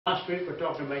Last week we're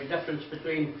talking about the difference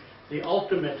between the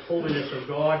ultimate holiness of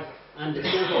God and the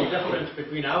total difference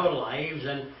between our lives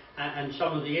and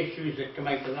some of the issues that come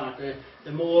out of that.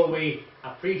 The more we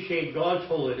appreciate God's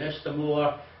holiness, the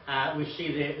more we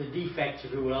see the defects,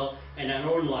 if you will, in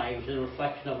our own lives in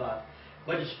reflection of that.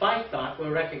 But despite that, we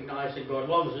recognise that God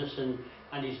loves us and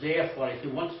He's there for us. He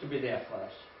wants to be there for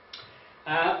us.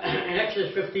 In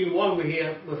Exodus 15:1 we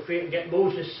get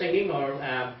Moses singing, or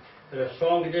a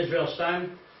song that Israel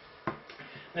sang.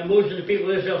 And Moses and the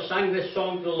people of Israel sang this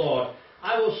song to the Lord.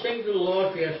 I will sing to the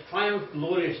Lord, for He has triumphed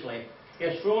gloriously. He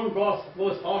has thrown both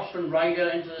horse and rider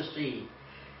into the sea.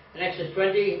 In Exodus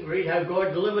 20, we read how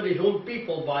God delivered His own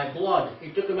people by blood.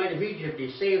 He took them out of Egypt. He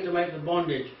saved them out of the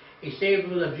bondage. He saved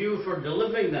them with a view for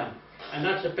delivering them. And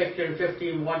that's a picture in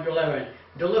 15:1-11.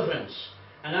 Deliverance.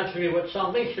 And that's really what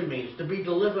salvation means, to be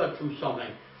delivered from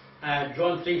something.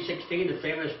 John 3:16, the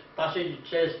famous passage, it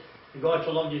says, God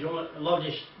so loved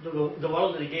the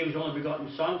world that He gave His only begotten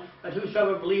Son, that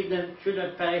whosoever believed in Him should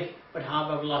not perish, but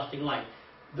have everlasting life.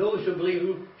 Those who believe in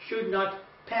Him should not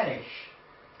perish.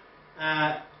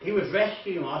 He was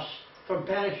rescuing us from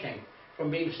perishing, from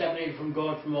being separated from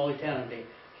God from all eternity.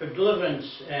 So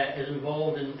deliverance is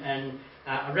involved in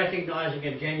recognizing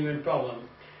a genuine problem.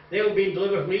 They were being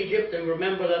delivered from Egypt, and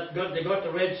remember that they got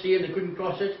the Red Sea and they couldn't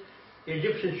cross it. The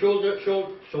Egyptian soldiers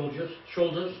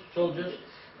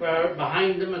were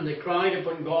behind them, and they cried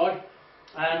upon God.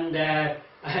 And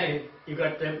you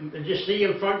got the sea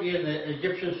in front of you and the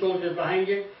Egyptian soldiers behind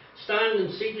you. Stand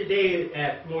and see today,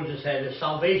 Moses said, the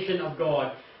salvation of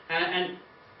God. And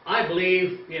I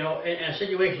believe, in a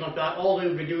situation like that, all they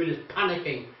would be doing is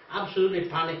panicking, absolutely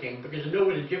panicking, because they know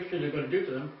what the Egyptians are going to do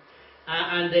to them,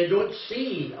 and they don't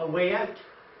see a way out.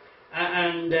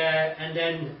 And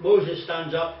then Moses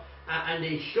stands up and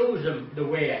he shows them the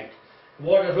way out. The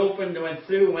waters opened, they went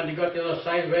through. When they got to the other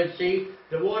side of the Red Sea,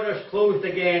 the waters closed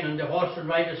again, and the horse and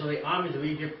riders of the armies of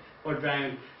Egypt were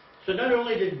drowned. So not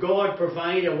only did God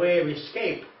provide a way of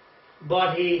escape,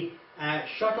 but He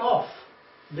shut off,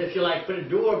 if you like, put a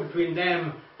door between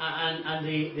them and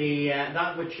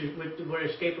that which we're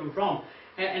escaping from.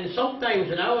 And sometimes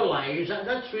in our lives,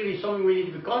 that's really something we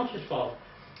need to be conscious of.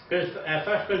 Because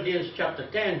 1 Corinthians chapter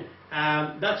 10,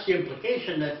 that's the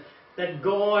implication that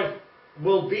God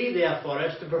will be there for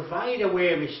us to provide a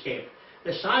way of escape.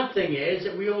 The sad thing is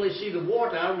that we only see the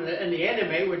water and the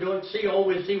enemy. We don't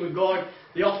always see with God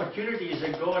the opportunities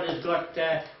that God has got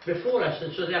before us,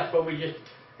 and so therefore we just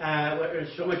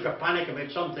so much for panic about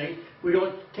something, we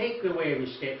don't take the way of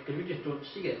escape because we just don't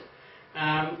see it.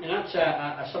 And that's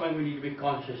something we need to be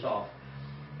conscious of.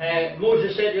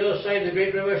 Moses said, the other side of the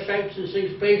great river shouts and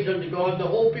sings praise unto God. The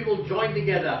whole people joined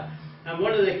together. And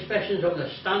one of the expressions of the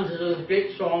stanzas of this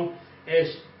great song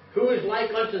is, who is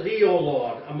like unto Thee, O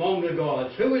Lord, among the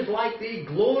gods? Who is like Thee,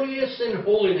 glorious in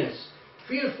holiness,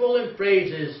 fearful in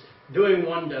praises, doing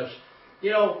wonders?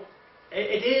 It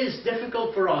is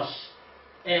difficult for us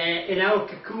in our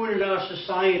cocoon, in our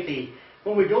society,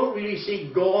 when we don't really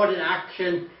see God in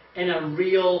action in a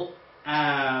real,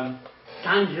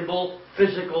 tangible,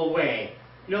 physical way.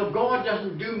 God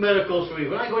doesn't do miracles for me.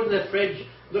 When I go to the fridge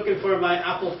looking for my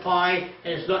apple pie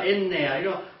and it's not in there,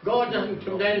 God doesn't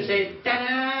come down and say,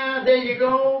 ta-da, there you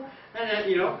go, and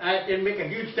it'd make a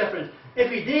huge difference.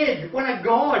 If He did, what a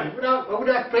God! Would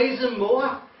I praise Him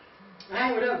more?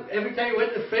 Every time you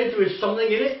went to the fridge there was something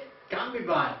in it. Can't be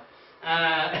bad.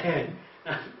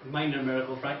 Minor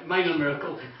miracle, Frank. Minor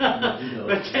miracle.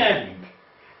 But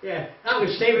yeah, that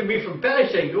was saving me from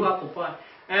perishing. No apple pie.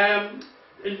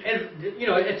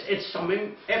 It's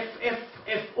something.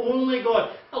 If only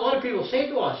God. A lot of people say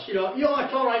to us,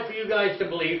 it's all right for you guys to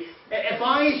believe. If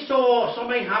I saw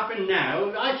something happen now,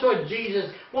 if I saw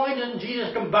Jesus, why doesn't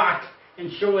Jesus come back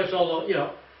and show us all?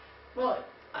 Well,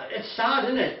 it's sad,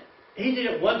 isn't it? He did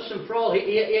it once and for all.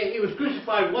 He was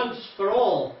crucified once for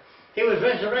all. He was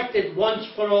resurrected once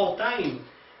for all time.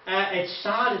 It's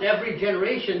sad that every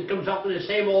generation comes up with the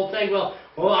same old thing.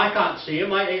 Well, I can't see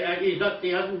Him. He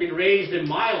hasn't been raised in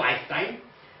my lifetime.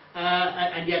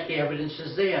 And yet the evidence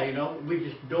is there. We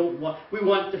just don't want. We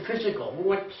want the physical. We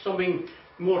want something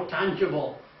more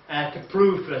tangible to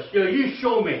prove to us. You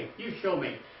show me. You show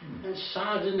me. And it's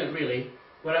sad, isn't it? Really,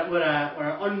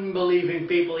 we're unbelieving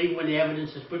people. Even when the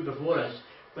evidence is put before us,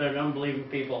 we're an unbelieving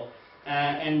people.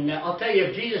 And I'll tell you,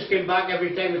 if Jesus came back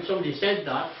every time that somebody said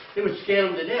that, it would scare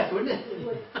them to death, wouldn't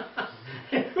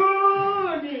it?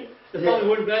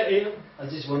 I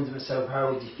just wonder myself,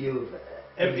 how would you feel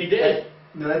if he did?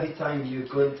 Every time you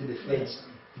go into the fridge,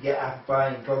 get half by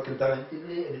and God comes down and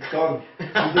it's gone. You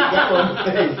didn't get one.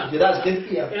 That's good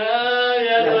for you. No.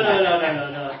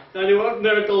 No, they want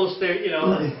miracles to do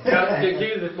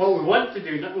what we want to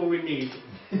do, not what we need.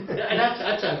 And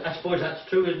I suppose that's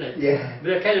true, isn't it? Yeah.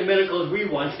 The kind of miracles we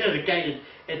want, the kind of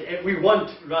we want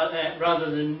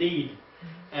rather than need,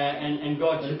 and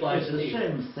God supplies the need. The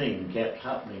same thing kept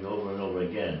happening over and over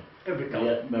again. Every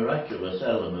Yet miraculous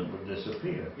element would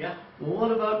disappear. Yeah. Well,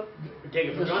 what about Take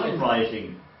it for the granted. sun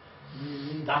rising?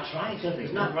 That's right.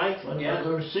 Isn't that right? Well, Yeah.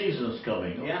 there are seasons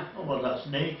coming. Yeah. Oh, well, that's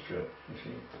nature, you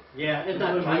see. Yeah, isn't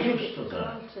that We're right? used to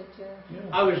that. Yeah.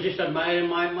 I was just admiring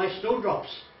my snowdrops.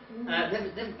 I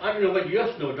don't know about your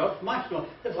snowdrops. My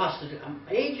they've lasted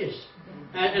ages,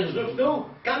 and there's no snow.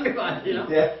 Can't be bad,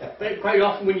 Yeah. But quite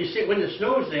often when the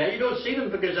snow's there, you don't see them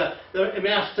because they're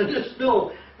immersed in the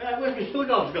snow. Where's my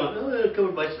snowdrops gone? Oh, they're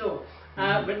covered by snow.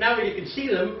 But now you can see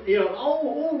them.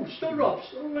 Oh, snowdrops.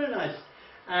 Oh, very nice.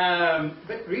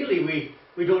 But really,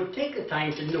 we don't take the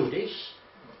time to notice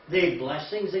the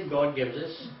blessings that God gives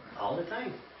us all the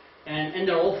time, and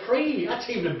they're all free. That's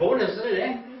even a bonus, isn't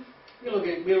it?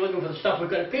 We're looking for the stuff we've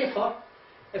got to pay for.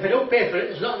 If I don't pay for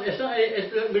it, it's not going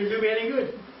to do me any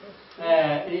good.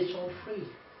 And it's all free.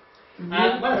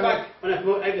 Matter of fact, when I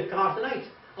go out of the car tonight,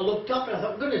 I looked up and I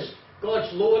thought, goodness,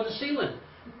 God's lowered the ceiling.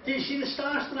 Did you see the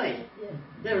stars tonight? Yeah.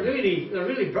 They're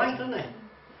really bright, aren't they?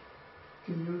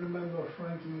 Can you remember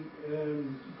Frankie,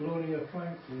 Gloria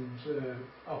Franklin's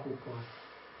apple pie?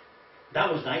 That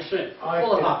was nice, wasn't it? I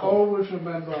Full of can apple. always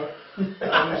remember,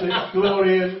 was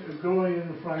it Gloria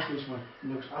and Franklin's one,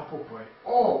 looks apple pie.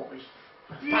 Oh, it's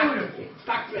beautiful.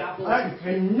 Factory apples. I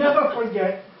can never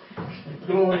forget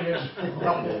Gloria's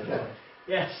apple pie.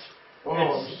 Yes.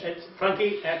 Oh, It's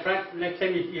Frankie, Frank, next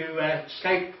time you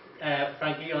Skype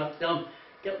Frankie, you'll have to tell him,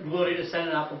 get Gloria to send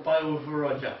an apple pie over for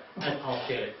Roger, and I'll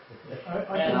share it.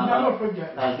 I can never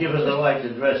forget. I'll give her the right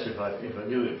address if I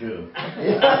do it too.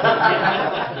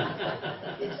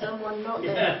 Is someone not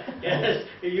there? Yes,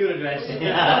 your address.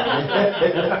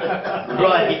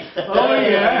 Right. Oh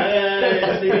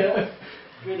yeah. Yeah.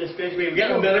 Goodness gracious, we get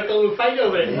a miracle, we'll fight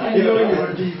over it. I know you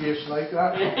were devious like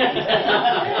that.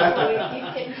 You're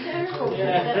getting terrible.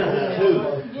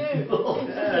 Yes.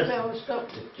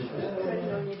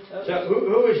 So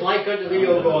who is like unto thee,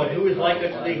 O God? Who is like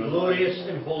unto thee, glorious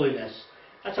in holiness?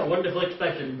 That's a wonderful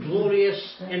expression,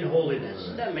 glorious in holiness.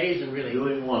 Isn't that amazing, really?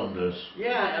 Doing wonders.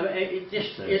 Yeah,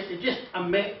 I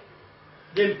mean,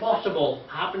 the impossible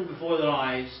happened before their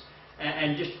eyes,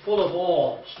 and just full of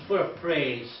awe, full of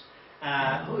praise.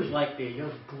 Who is like thee?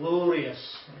 You're glorious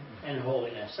in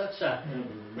holiness. That's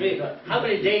really. How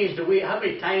many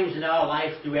times in our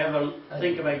life do we ever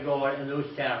think about God in those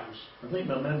terms? I think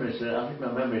my memory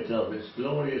tells me it's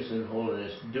glorious in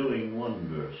holiness, doing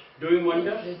wonders. Doing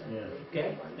wonders. Yeah.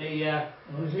 Okay. Yeah,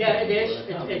 it is.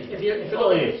 If you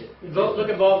look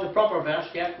above the proper verse,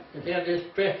 yeah, there it is.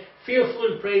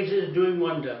 Fearful in praises, doing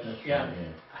wonders. That's Yeah. right,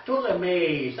 yeah. I'm totally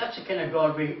amazed. That's the kind of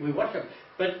God we worship.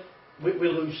 But we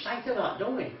lose sight of that,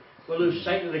 don't we? We lose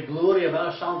sight of the glory of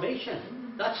our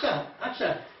salvation. That's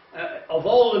of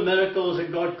all the miracles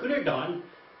that God could have done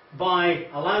by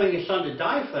allowing His Son to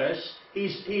die for us,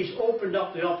 He's opened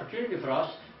up the opportunity for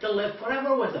us to live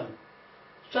forever with Him.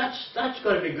 So that's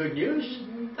got to be good news.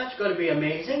 That's got to be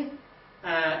amazing.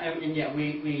 And yet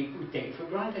we take it for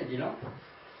granted, you know.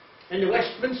 In the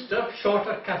Westminster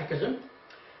Shorter Catechism,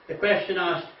 the question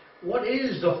asked, what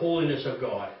is the holiness of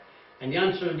God? And the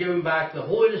answer is given back, the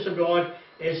holiness of God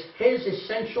is His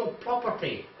essential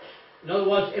property. In other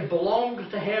words, it belongs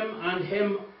to Him and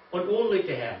Him and only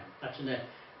to Him. That's in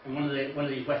one of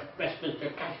these Westminster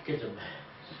Catechisms.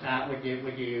 If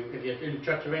you're in the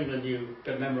Church of England, you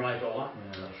can memorise all that.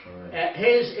 Yeah, that's right.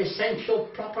 His essential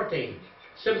property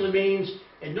simply means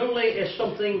it not only is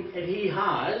something that He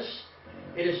has,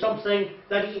 it is something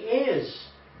that He is.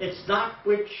 It's that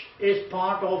which is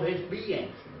part of His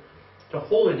being. So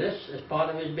holiness is part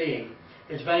of His being,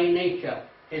 His very nature,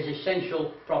 His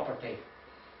essential property.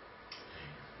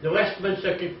 The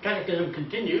Westminster Catechism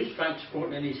continues, Frank's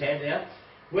quoting in his head there,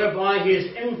 whereby He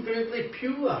is infinitely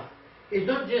pure. He's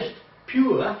not just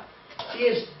pure, He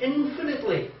is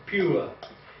infinitely pure.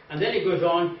 And then he goes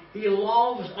on, He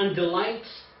loves and delights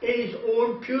in His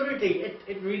own purity.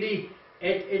 It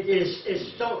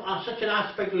is such an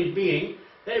aspect of His being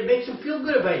that it makes Him feel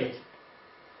good about it.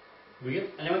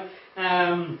 Weird. Anyway,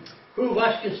 who of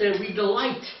us can say we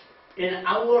delight in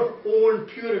our own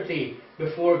purity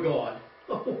before God?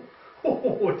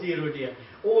 Oh dear, oh dear.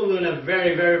 Only on a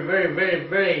very, very, very, very,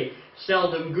 very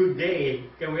seldom good day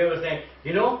can we ever say,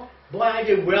 you know, boy, I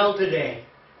did well today.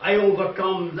 I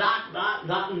overcome that,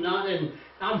 and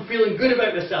I'm feeling good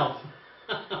about myself.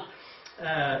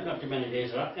 Not too many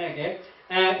days of that. Okay.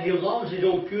 He loves his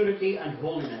own purity and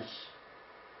holiness.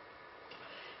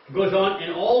 It goes on,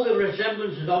 in all the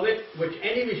resemblances of it, which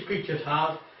any of his creatures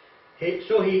have,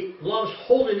 so he loves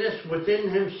holiness within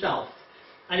himself.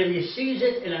 And if he sees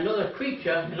it in another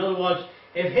creature, in other words,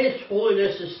 if his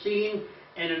holiness is seen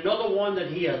in another one that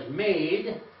he has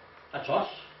made, that's us,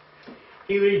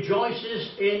 he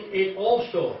rejoices in it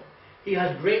also. He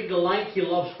has great delight, he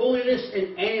loves holiness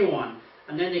in anyone.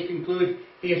 And then they conclude,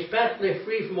 he is perfectly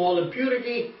free from all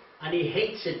impurity, and he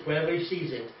hates it wherever he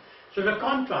sees it. So the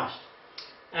contrast.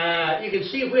 You can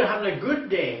see if we're having a good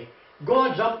day,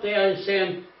 God's up there and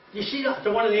saying, you see that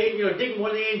to one of the angels, digging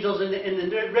one of the angels in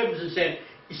the ribs and saying,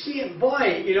 you see it,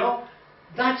 boy, you know,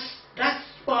 that's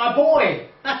my boy,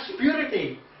 that's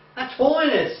purity, that's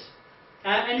holiness.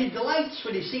 And he delights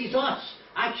when he sees us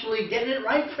actually getting it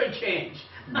right for a change.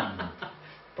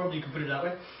 Probably you could put it that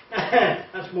way.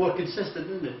 That's more consistent,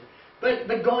 isn't it?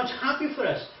 But God's happy for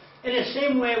us. In the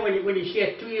same way when you see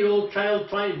a 2-year-old child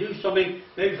trying to do something,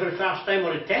 maybe for the first time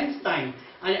or the 10th time,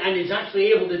 and he's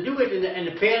actually able to do it, and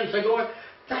the parents are going,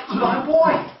 that's my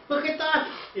boy, look at that,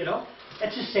 you know.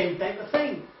 It's the same type of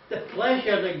thing. The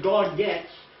pleasure that God gets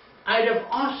out of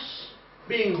us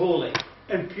being holy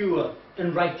and pure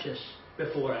and righteous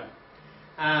before Him.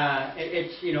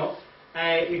 It's, you know,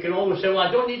 you can always say, well,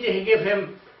 I don't need to give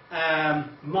Him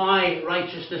my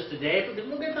righteousness today, because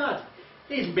look at that.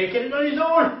 He's making it on his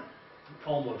own.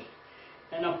 Almost.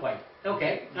 Not quite.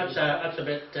 Okay, that's a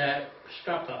bit,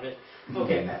 scrap that bit.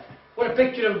 Okay, what a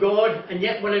picture of God, and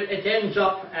yet when it ends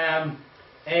up,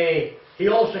 he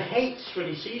also hates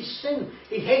when he sees sin.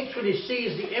 He hates when he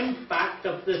sees the impact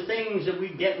of the things that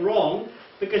we get wrong,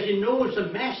 because he knows the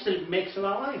mess that it makes of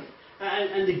our life.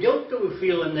 And the guilt that we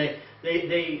feel, and the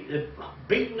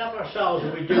beating up ourselves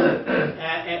that we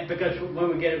do because when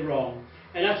we get it wrong.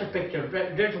 And that's a picture,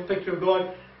 a dreadful picture of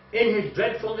God. In His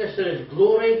dreadfulness there is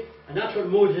glory, and that's what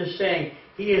Moses is saying.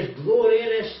 He is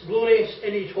glorious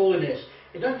in His holiness.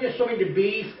 It's not just something to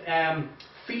be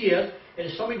feared, it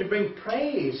is something to bring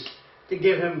praise, to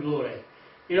give Him glory.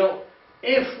 You know,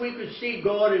 if we could see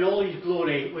God in all His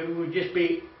glory, we would just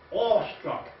be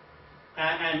awestruck.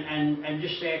 And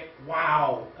just say,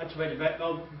 wow, that's about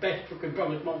the best we could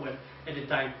probably come up with at the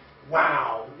time.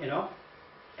 Wow, you know.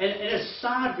 And it's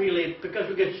sad, really, because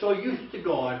we get so used to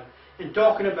God and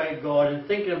talking about God and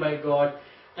thinking about God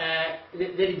that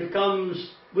He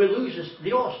becomes, we lose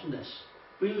the awesomeness.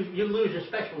 You lose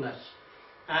the specialness,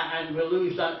 and we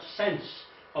lose that sense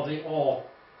of the awe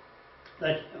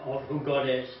of who God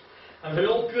is. There was an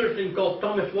old Puritan called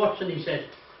Thomas Watson. He said,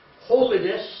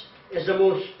 holiness is the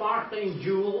most sparkling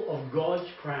jewel of God's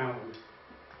crown.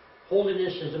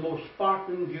 Holiness is the most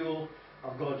sparkling jewel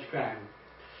of God's crown.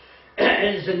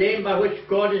 It is the name by which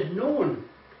God is known.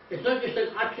 It's not just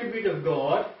an attribute of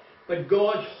God, but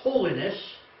God's holiness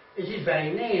is His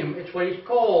very name. It's what He's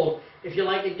called. If you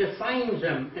like, it defines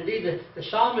Him. Indeed, the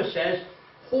psalmist says,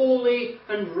 holy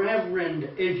and reverend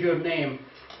is your name.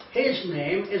 His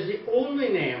name is the only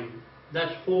name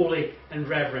that's holy and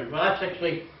reverend. Well,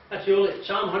 that's the only,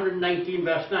 Psalm 119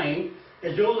 verse 9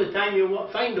 is the only time you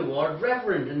find the word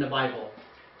reverend in the Bible.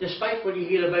 Despite what you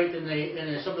hear about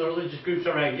in some of the religious groups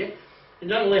around you. And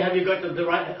not only have you got the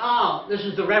right, this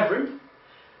is the reverend,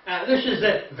 this is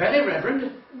the very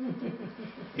reverend,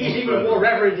 he's even more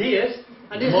reverend he is,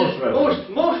 and this most is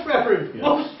reverend. most reverend, Yeah.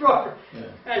 most reverend.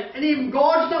 Yeah. And even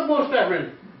God's not most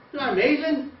reverend. Isn't that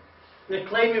amazing? They're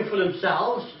claiming for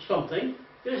themselves something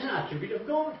that is an attribute of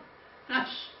God.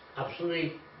 That's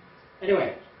absolutely...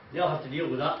 Anyway, they'll have to deal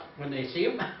with that when they see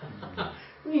Him.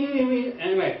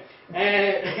 Anyway,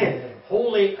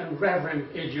 holy and reverend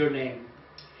is your name.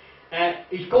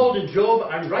 He's called in Job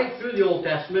and right through the Old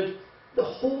Testament, the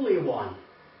Holy One.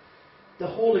 The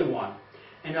Holy One.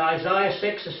 In Isaiah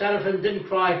 6, the seraphim didn't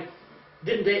cry.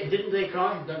 Didn't they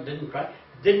cry? Didn't cry.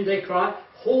 Didn't they cry?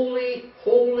 Holy,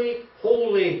 holy,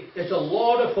 holy is the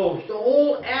Lord of hosts. The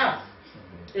whole earth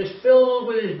is filled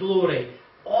with His glory.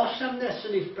 Awesomeness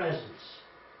in His presence.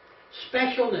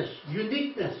 Specialness,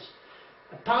 uniqueness,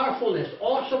 powerfulness,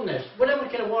 awesomeness, whatever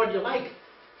kind of word you like.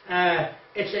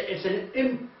 It's an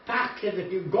impact that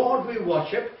the God we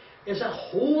worship is a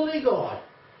holy God,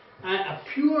 a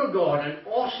pure God, an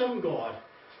awesome God,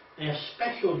 and a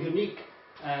special, unique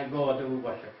God that we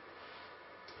worship.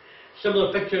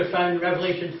 Similar picture found in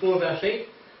Revelation 4 verse 8.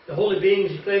 The holy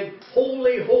beings exclaim,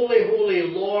 holy, holy, holy,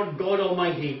 Lord God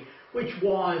Almighty, which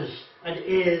was and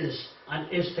is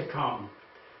to come.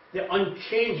 The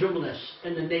unchangeableness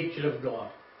in the nature of God.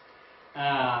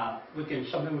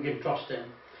 Something we can trust in.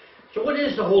 So what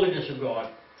is the holiness of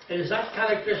God? It is that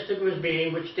characteristic of His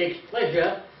being which takes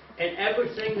pleasure in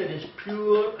everything that is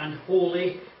pure and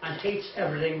holy, and hates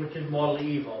everything which is morally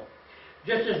evil.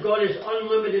 Just as God is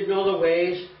unlimited in other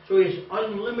ways, so He is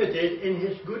unlimited in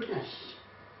His goodness.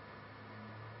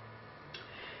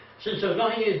 Since there's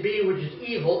nothing in His being which is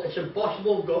evil, it's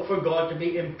impossible for God to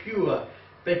be impure,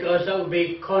 because that would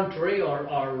be contrary or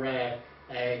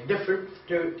different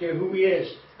to who He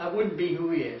is. That wouldn't be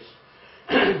who He is.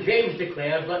 James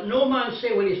declares, let no man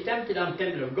say when he's tempted, I'm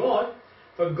tempted of God,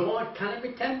 for God cannot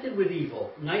be tempted with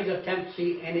evil, neither tempts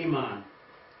He any man.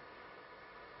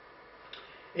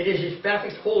 It is His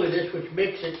perfect holiness which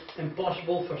makes it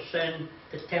impossible for sin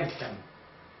to tempt Him.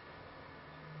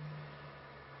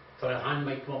 Thought a hand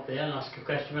might come up there and ask a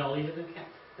question, but I'll leave it again.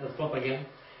 It'll come up again.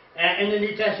 In the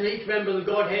New Testament, each member of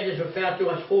the Godhead is referred to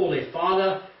as holy.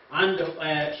 Father and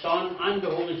Son and the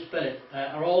Holy Spirit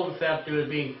are all referred to as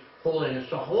being holiness.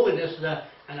 So holiness is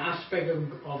an aspect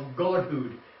of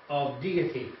godhood, of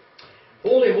deity.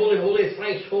 Holy, holy, holy,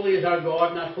 thrice holy is our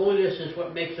God, and that holiness is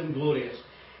what makes Him glorious.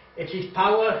 It's His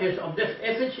power, if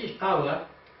it's His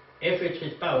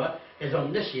power, His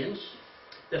omniscience,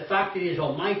 the fact that He is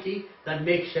almighty, that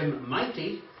makes Him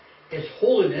mighty. His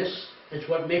holiness is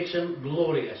what makes Him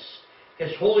glorious.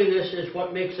 His holiness is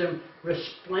what makes Him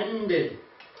resplendent.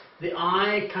 The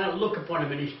eye cannot look upon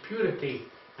Him in His purity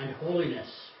and holiness.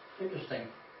 Interesting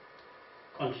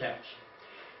concepts.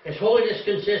 His holiness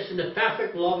consists in the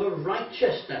perfect love of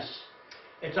righteousness.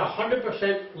 It's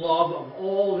 100% love of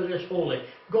all that is holy.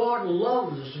 God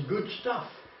loves good stuff,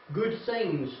 good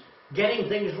things, getting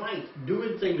things right,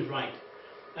 doing things right.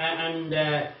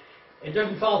 It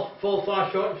doesn't fall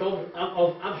far short. It's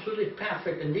of absolutely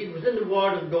perfect. Indeed, within the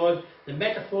Word of God, the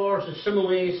metaphors, the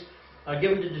similes are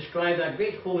given to describe that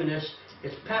great holiness.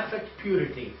 It's perfect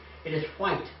purity. It is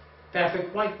white,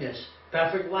 perfect whiteness,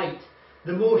 perfect light,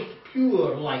 the most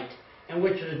pure light, in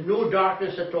which there is no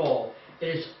darkness at all. It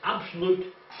is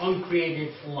absolute,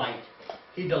 uncreated light.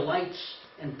 He delights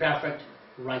in perfect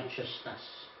righteousness.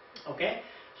 Okay?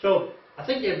 So, I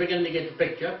think you're beginning to get the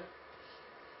picture.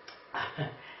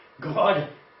 God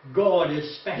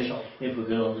is special. If we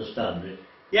can understand it.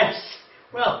 Yes.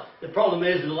 Well, the problem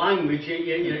is the language.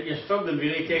 You're struggling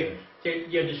really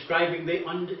you're describing the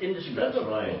indescribable. That's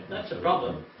right. That's the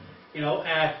problem. You know,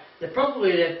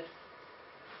 probably that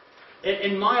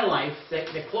in my life,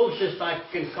 the closest I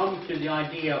can come to the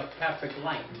idea of perfect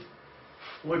light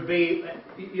would be,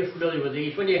 you're familiar with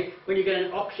these, when you get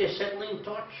an oxyacetylene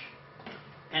torch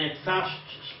and it first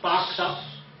sparks up,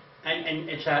 and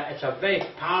it's a very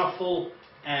powerful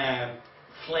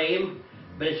flame,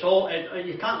 but it's all,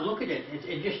 you can't look at it.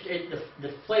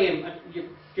 The flame,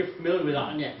 you're familiar with that,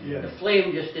 aren't you? Yeah. The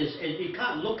flame just is, you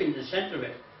can't look into the centre of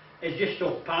it. It's just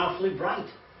so powerfully bright.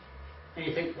 And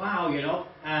you think, wow, you know,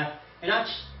 and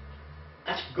that's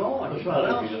God. That's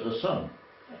right, if you got the sun.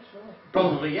 That's right.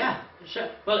 Probably, yeah.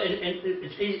 So, well,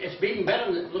 it's even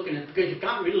better than looking at it, because you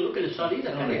can't really look at the sun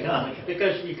either, No, can you can't.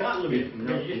 Because you can't look at it,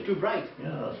 because it's just too bright.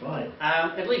 Yeah, that's right.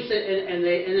 At least in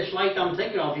this light I'm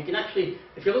thinking of, you can actually,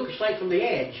 if you look at light from the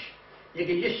edge, you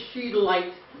can just see the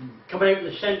light coming out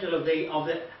of the centre of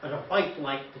as a white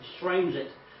light that surrounds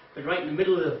it. But right in the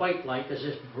middle of the white light is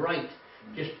this bright,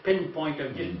 just pinpoint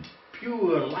of just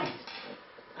pure light.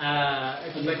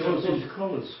 And it goes into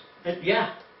colours.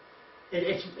 Yeah.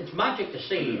 It's magic to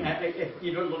see. If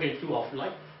you don't look at it too often,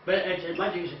 like, but it's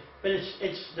magic. But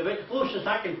it's the closest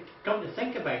I can come to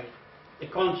think about the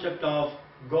concept of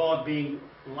God being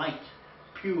light,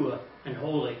 pure, and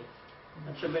holy.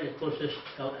 That's about the closest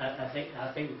I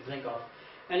think we can think of,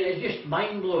 and it's just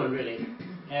mind blowing, really.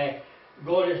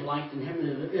 God is light, in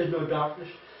Him there is no darkness.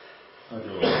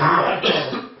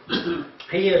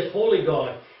 He is holy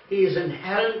God. He is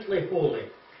inherently holy.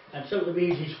 That simply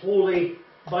means He's holy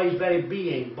by His very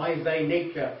being, by His very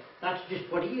nature. That's just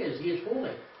what He is. He is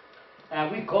holy.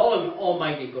 We call Him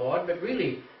Almighty God, but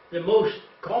really the most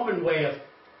common way of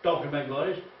talking about God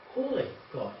is Holy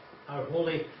God, our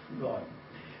holy God.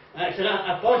 It's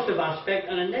a positive aspect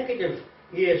and a negative.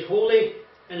 He is holy,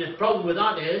 and the problem with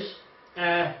that is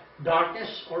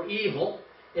darkness or evil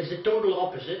is the total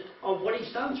opposite of what He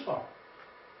stands for.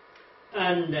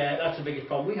 And that's the biggest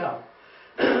problem we have.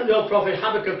 The old prophet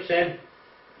Habakkuk said,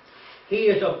 He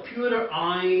is of purer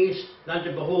eyes than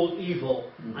to behold evil,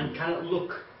 and cannot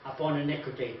look upon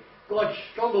iniquity. God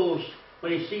struggles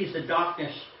when He sees the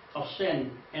darkness of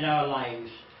sin in our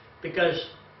lives, because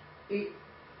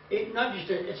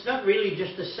it's not really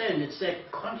just the sin, it's the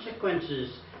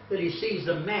consequences that He sees,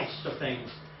 the mess of things.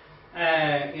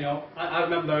 I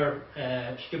remember,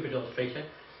 stupid illustration,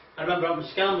 I remember up in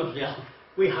Skelmersdale,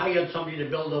 we hired somebody to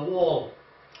build a wall,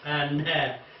 and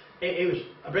it was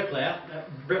a bricklayer,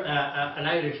 an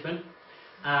Irishman,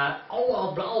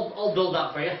 I'll build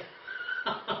that for you.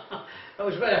 It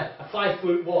was about a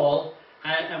 5-foot wall,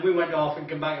 and we went off and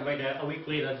came back about a week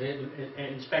later to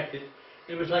inspect it.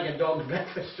 It was like a dog's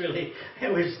breakfast, really.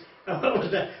 It was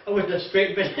a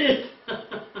straight business.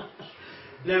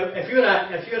 Now, if you're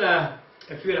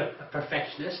a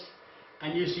perfectionist,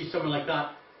 and you see someone like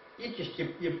that,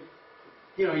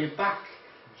 your back,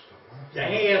 the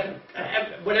hair,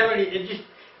 whatever, it just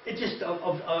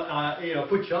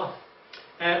puts you off.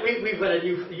 We've got a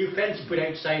new fence put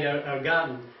outside our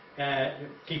garden,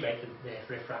 keep out the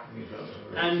riffraff.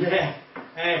 And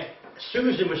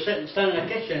Susan was standing in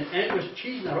the kitchen, and it was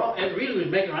cheesing her off. It really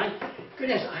was making her angry.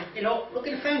 Goodness, look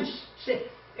at the fence.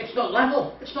 It's not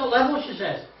level. It's not level, she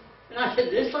says. And I said,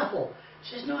 it is level.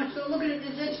 She says, no, it's not. Look at it.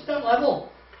 It's not level.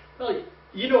 Well,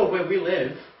 you know where we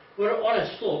live. We're on a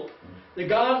slope. The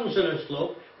garden's on a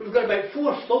slope. We've got about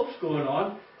 4 slopes going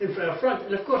on in front,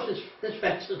 and of course this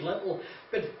fence is level.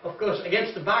 But of course,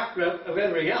 against the background of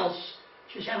everything else,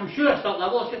 she said, I'm sure it's not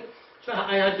level. So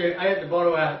I had to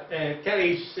borrow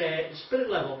Terry's spirit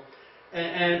level,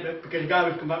 and because the guy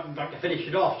was coming back to finish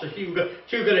it off, so she was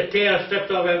going to tear a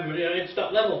strip off everybody, and it's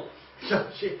not level. So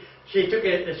she took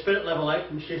the spirit level out,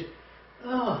 and she's,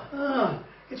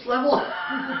 it's level.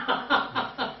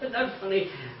 Isn't that funny?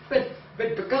 But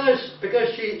because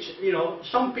she,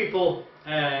 some people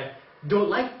don't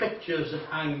like pictures that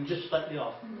hang just slightly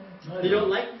off. They don't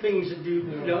like things that do,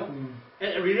 and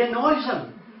it really annoys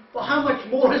them. Well, how much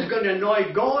more is it going to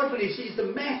annoy God when He sees the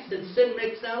mess that sin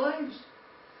makes in our lives?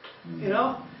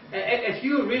 If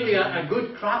you're really a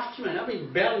good craftsman, I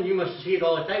mean, Berlin, you must see it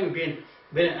all the time. Being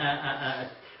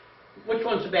which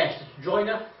one's the best?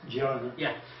 Joiner? Joiner.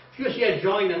 Yeah. If you see a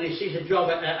joiner and he sees a job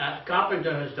a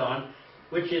carpenter has done,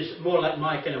 which is more like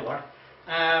my kind of work,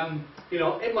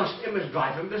 it must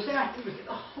drive him berserk.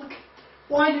 Look,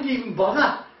 why did he even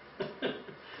bother?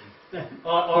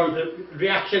 or the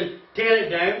reaction, tear it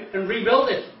down and rebuild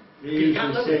it. You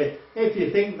usually say, if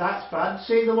you think that's bad,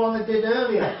 see the one I did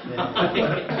earlier.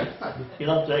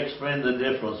 You'll have to explain the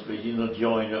difference between a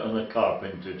joiner and a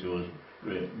carpenter to us.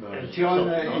 A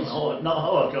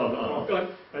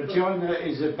joiner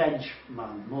is a bench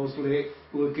man, mostly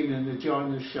working in the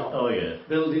joiner's shop. Oh yeah.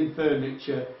 Building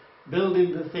furniture,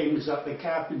 building the things that the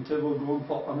carpenter will go and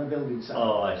put on a building site.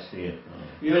 Oh, I see it.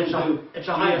 It's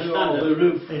a higher standard. The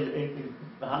roof.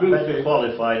 Better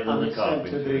qualified than the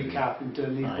carpenter. To the carpenter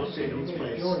and he puts it in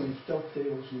place.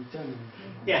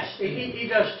 Yes, he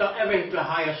does everything to a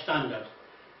higher standard.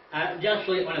 Just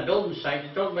like on a building site, you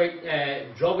talk about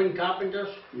jobbing carpenters,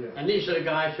 and these are the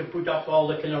guys who put up all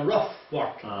the kind of rough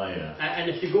work. Oh, yeah. And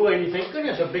if you go in, you think,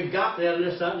 goodness, there's a big gap there, and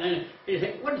this, that, and then you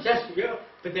think, what is this?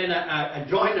 But then a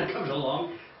joiner comes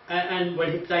along, and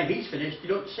when the time he's finished, you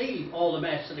don't see all the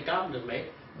mess that the carpenter's made,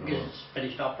 because it's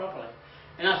finished off properly.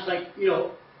 And that's like,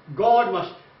 God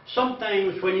must,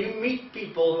 sometimes when you meet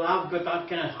people who have got that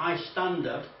kind of high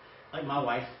standard, like my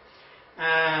wife,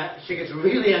 she gets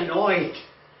really annoyed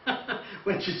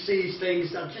when she sees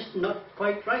things that are just not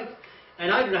quite right.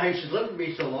 And I don't know how she's lived with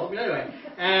me so long, but anyway,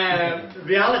 the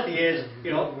reality is,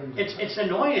 it's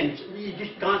annoying, you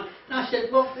just can't. And I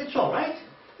said, well, it's all right.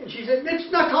 And she said,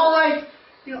 it's not all right.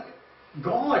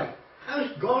 God,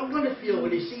 how's God going to feel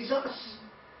when He sees us?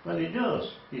 Well, He does.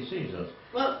 He sees us.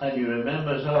 Well, and He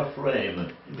remembers our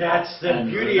frame. That's the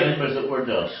beauty of it. And remembers that we're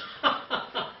dust.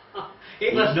 He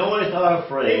knoweth our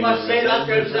frame. He must say that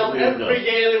to himself every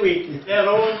day of the week. They're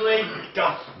only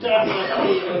dust.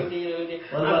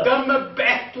 I've done my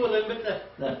best with them.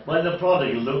 When the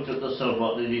prodigal looked at the son,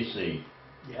 what did he see?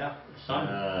 Yeah, the son.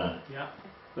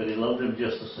 But he loved him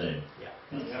just the same. Yeah.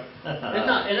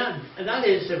 And that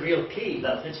is the real key.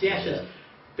 It's the essence.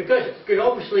 Because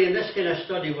obviously in this kind of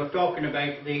study we're talking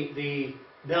about the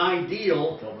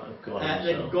ideal,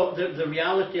 the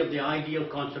reality of the ideal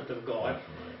concept of God,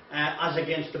 as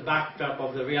against the backdrop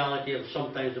of the reality of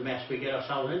sometimes the mess we get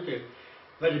ourselves into.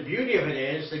 But the beauty of it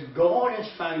is that God has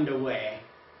found a way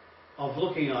of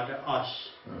looking at us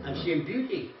and seeing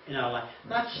beauty in our life.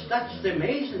 That's the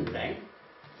amazing thing.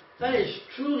 That is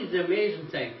truly the amazing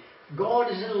thing. God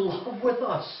is in love with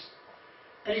us.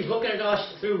 And He's looking at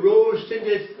us through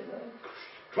rose-tinted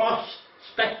cross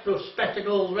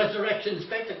spectacles, resurrection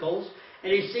spectacles,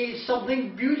 and He sees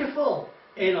something beautiful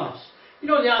in us.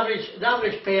 The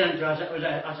average parent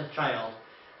as a child,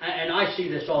 and I see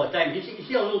this all the time. You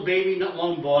see a little baby not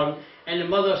long born, and the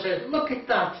mother says, "Look at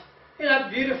that! Isn't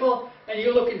that beautiful?" And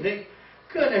you look and think,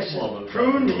 "Goodness, it's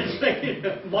pruned, it's like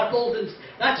mottled, and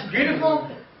that's beautiful."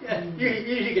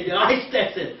 You get your eyes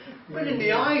tested, but in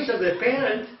the eyes of the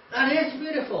parent, that is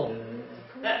beautiful.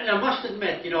 And I must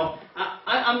admit,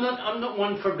 I'm not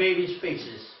one for babies'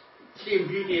 faces. seeing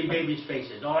beauty in babies'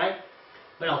 faces, all right?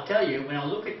 But I'll tell you, when I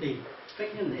look at the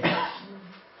fingernails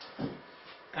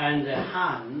and the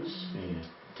hands, Yeah.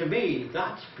 to me,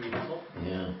 that's beautiful.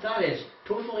 Yeah. That is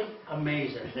totally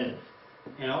amazing,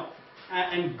 you know.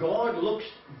 And God looks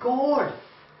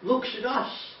at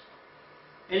us,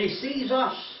 and He sees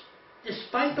us,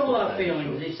 despite all our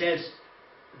failings. He says,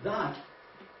 that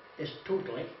is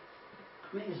totally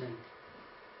amazing.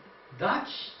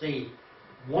 That's the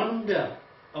wonder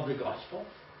of the gospel,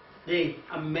 the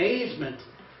amazement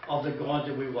of the God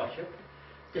that we worship.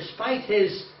 Despite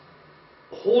His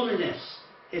holiness,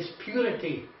 His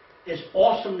purity, His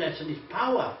awesomeness and His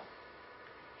power,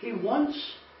 He wants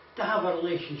to have a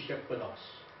relationship with us.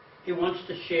 He wants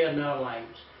to share in our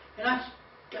lives. And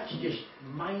that's just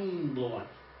mind-blowing.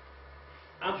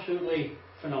 Absolutely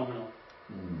phenomenal.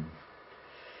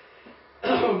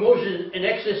 Moses in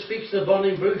Exodus speaks to the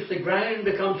burning bush. The ground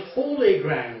becomes holy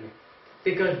ground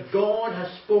because God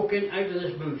has spoken out of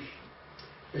this bush.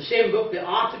 The same book, the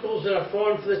articles that are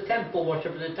formed for the temple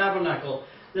worship in the tabernacle,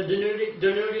 they're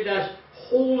denoted as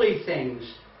holy things.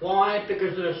 Why?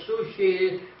 Because they're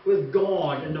associated with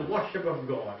God and the worship of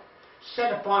God,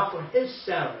 set apart for His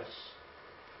service.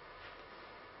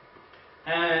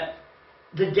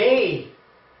 The day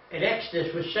in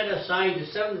Exodus was set aside, the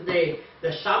seventh day,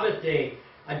 the Sabbath day,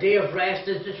 a day of rest,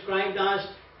 is described as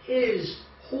His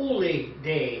holy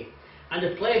day. And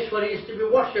the place where He is to be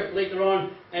worshipped later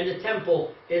on in the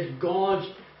temple is God's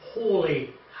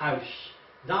holy house.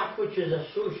 That which is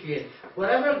associated.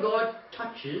 Wherever God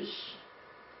touches,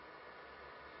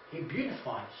 He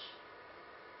beautifies.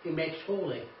 He makes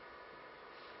holy.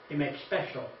 He makes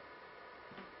special.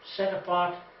 Set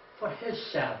apart for His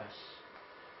service.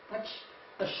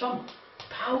 There's some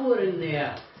power in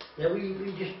there that we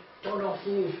just don't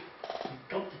often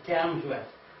come to terms with.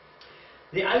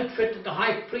 The outfit that the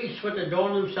high priests would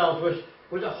adorn themselves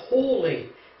was a holy,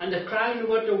 and the crown they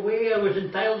were to wear was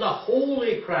entitled a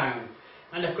holy crown.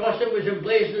 And across it was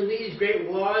emblazoned in these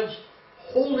great words,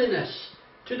 holiness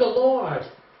to the Lord,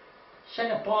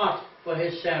 set apart for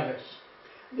His service.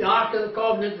 The Ark of the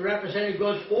Covenant represented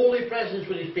God's holy presence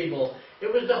with His people.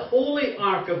 It was the holy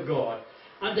Ark of God.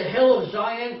 And the hill of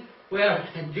Zion, where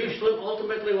Jerusalem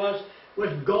ultimately was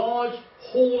God's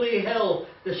holy hill.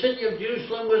 The city of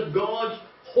Jerusalem was God's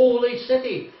holy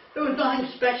city. There was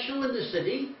nothing special in the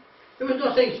city. There was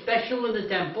nothing special in the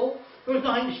temple. There was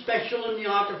nothing special in the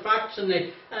artifacts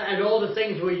and all the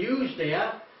things were used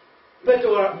there. But they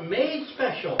were made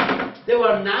special. They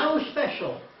were now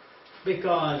special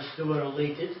because they were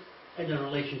related in a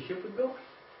relationship with God.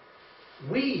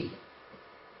 We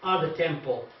are the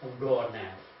temple of God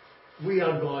now. We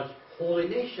are God's holy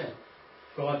nation,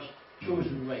 God's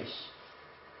chosen race.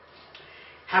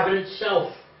 Heaven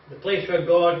itself, the place where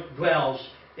God dwells,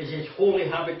 is His holy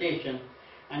habitation.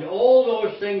 And all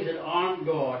those things that aren't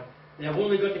God, they have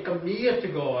only got to come near to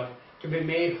God to be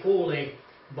made holy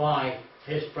by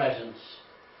His presence.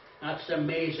 That's the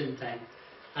amazing thing.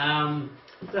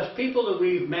 There's people that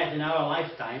we've met in our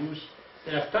lifetimes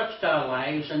that have touched our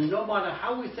lives, and no matter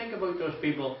how we think about those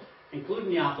people, including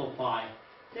the apple pie,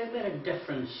 they've made a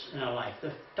difference in our life.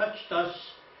 They've touched us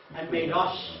and made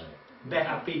us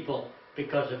better people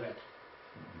because of it.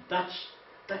 That's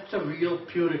the real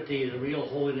purity, the real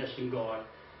holiness in God.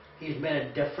 He's made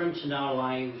a difference in our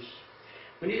lives.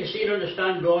 We need to see and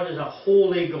understand God as a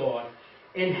holy God,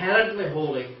 inherently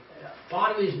holy,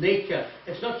 part of His nature.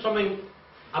 It's not something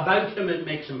about Him that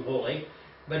makes Him holy,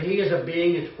 but He is a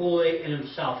being that's holy in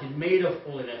Himself. He's made of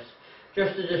holiness.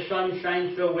 Just as the sun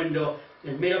shines through a window,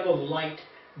 is made up of light,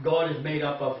 God is made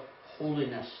up of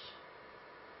holiness.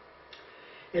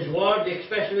 His word, the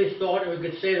expression of His thought, if we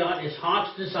could say that, His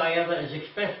heart's desire that is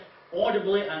expressed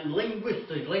audibly and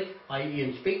linguistically, i.e.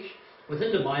 in speech,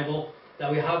 within the Bible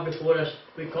that we have before us,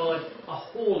 we call it a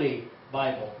holy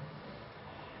Bible.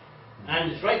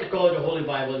 And it's right to call it a holy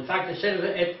Bible. In fact, it said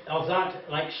of that,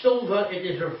 like silver, it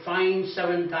is refined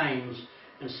 7 times.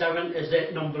 And 7 is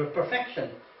the number of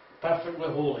perfection, perfectly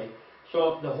holy.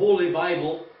 So the Holy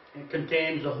Bible, it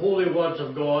contains the holy words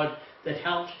of God that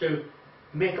helps to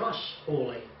make us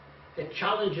holy. It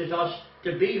challenges us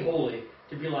to be holy,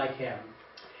 to be like Him.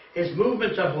 His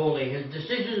movements are holy. His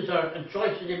decisions and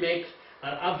choices He makes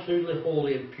are absolutely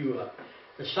holy and pure.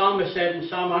 The psalmist said in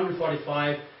Psalm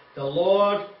 145, "The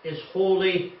Lord is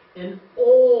holy in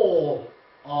all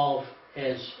of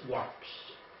His works."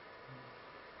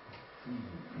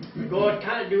 God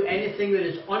can't do anything that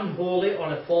is unholy or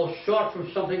that falls short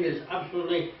from something that is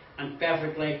absolutely and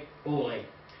perfectly holy.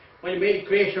 When He made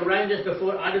creation around us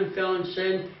before Adam fell in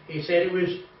sin, He said it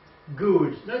was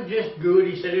good. Not just good,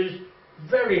 He said it was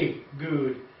very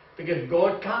good. because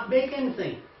God can't make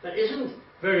anything that isn't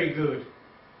very good.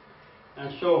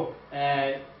 And so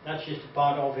that's just a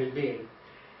part of his being.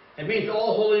 It means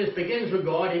all holiness begins with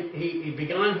God. He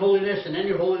began holiness, and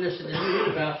any holiness in the new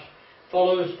universe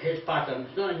follows his pattern.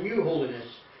 It's not a new holiness.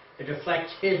 It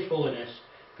reflects his holiness,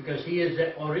 because he is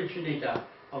the originator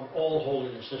of all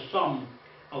holiness. The sum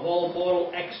of all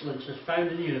moral excellence is found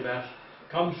in the universe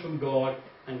comes from God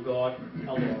and God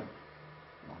alone.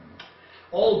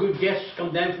 All good gifts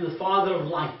come down from the Father of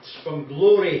lights. From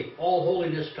glory, all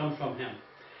holiness comes from him.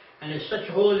 And it's such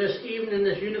holiness, even in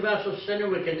this universe of sin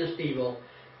and wickedness and evil,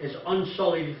 is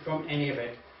unsullied from any of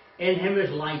it. In him is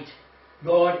light.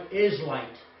 God is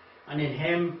light. And in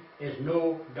him is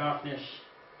no darkness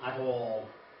at all.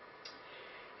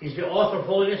 He's the author of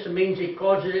holiness. It means he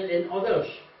causes it in others.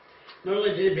 Not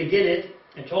only did he begin it,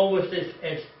 it's almost as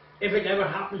if it ever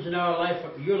happens in our life,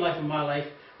 or your life, or my life,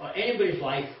 or anybody's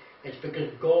life, it's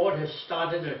because God has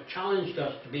started or challenged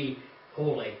us to be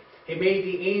holy. He made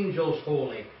the angels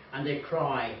holy, and they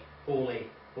cry, holy,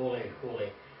 holy,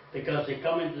 holy, because they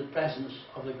come into the presence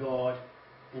of the God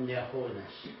in their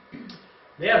holiness.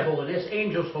 Their holiness,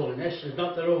 angels' holiness, is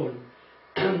not their own.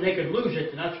 They could lose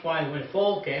it, and that's why when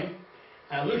fall came,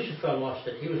 Lucifer lost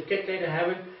it. He was kicked out of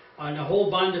heaven, and a whole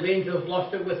band of angels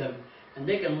lost it with him. And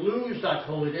they can lose that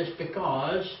holiness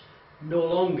because no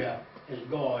longer is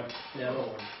God their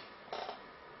own.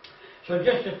 So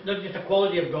not just a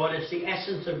quality of God, it's the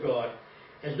essence of God.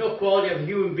 There's no quality of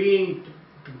human being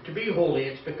to be holy.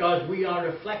 It's because we are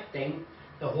reflecting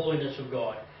the holiness of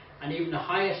God. And even the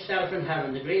highest seraph in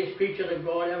heaven, the greatest creature that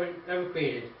God ever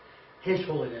created, his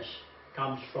holiness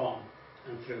comes from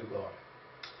and through God.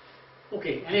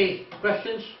 Okay, any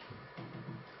questions?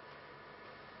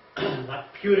 That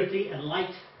purity and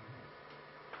light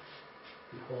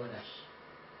and holiness.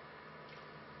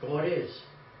 God is.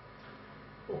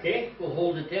 Okay, we'll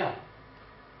hold it there.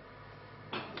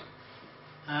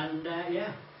 And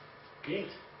yeah, great.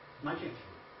 Magic.